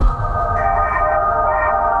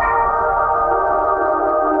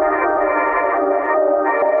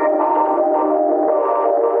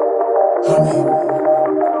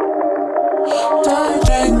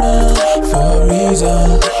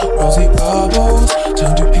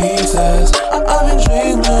torn to pieces. I've been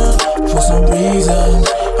dreaming for some reason.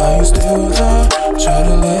 Are you still there? Try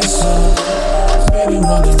to listen. Spinning,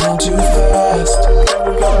 running on too fast.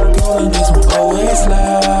 Golden days will always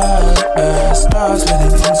last. Stars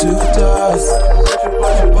fading into dust.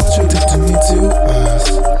 What you did to me too fast.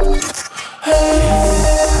 Hey,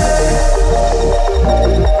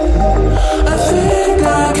 I think I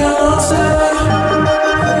cannot say.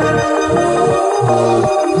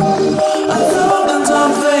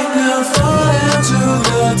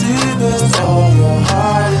 Deepest of your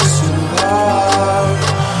heart is too loud.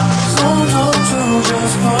 Sometimes you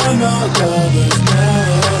just find out love is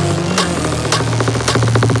never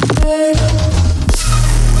enough.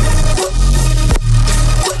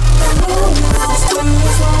 I know you must be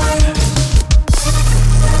fine.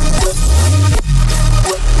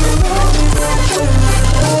 You love me, baby.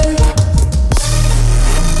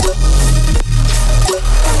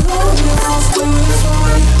 I know you must be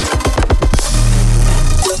fine.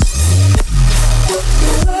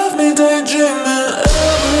 Daydreaming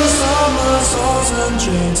every summer, souls and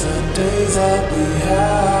dreams and days that we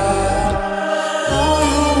had. Now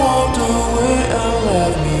you walked away and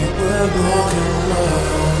left me with broken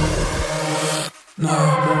love. No,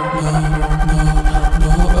 no.